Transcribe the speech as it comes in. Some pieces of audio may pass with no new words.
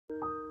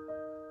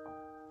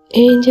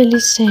Angel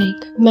is saying,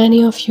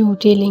 many of you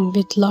dealing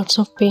with lots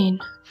of pain,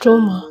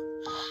 trauma,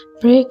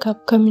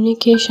 breakup,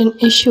 communication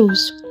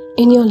issues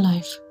in your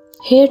life.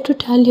 Here to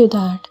tell you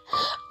that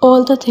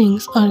all the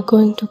things are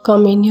going to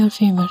come in your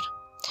favor.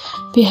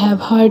 We have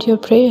heard your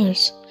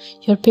prayers.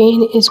 Your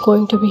pain is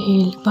going to be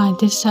healed by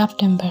this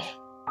September.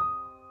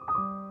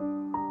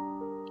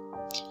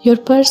 Your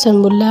person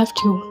who left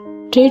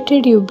you,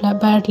 treated you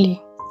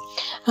badly,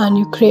 and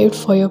you craved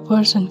for your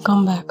person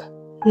come back.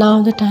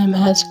 Now the time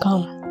has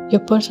come.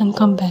 Your person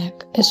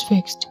comeback is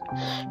fixed.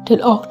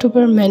 Till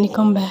October many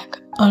comeback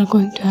are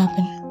going to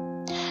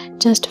happen.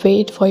 Just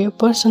wait for your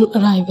person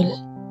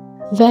arrival.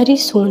 Very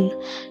soon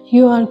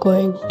you are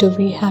going to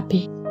be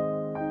happy.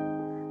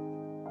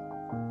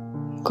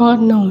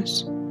 God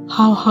knows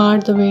how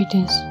hard the wait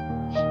is.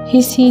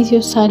 He sees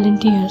your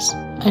silent tears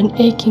and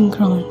aching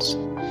groans.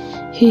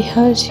 He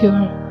hears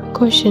your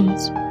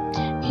questions.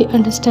 He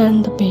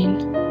understands the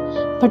pain.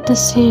 But the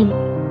same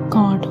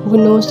God who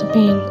knows the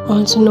pain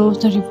also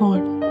knows the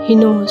reward. He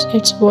knows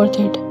it's worth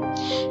it.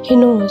 He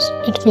knows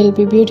it will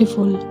be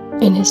beautiful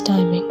in His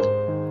timing.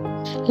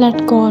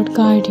 Let God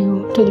guide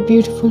you to the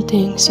beautiful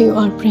things you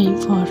are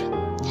praying for.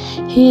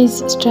 He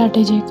is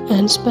strategic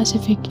and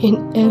specific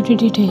in every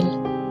detail.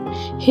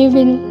 He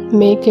will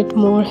make it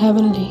more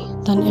heavenly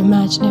than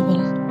imaginable.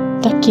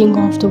 The King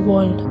of the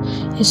world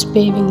is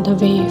paving the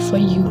way for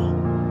you.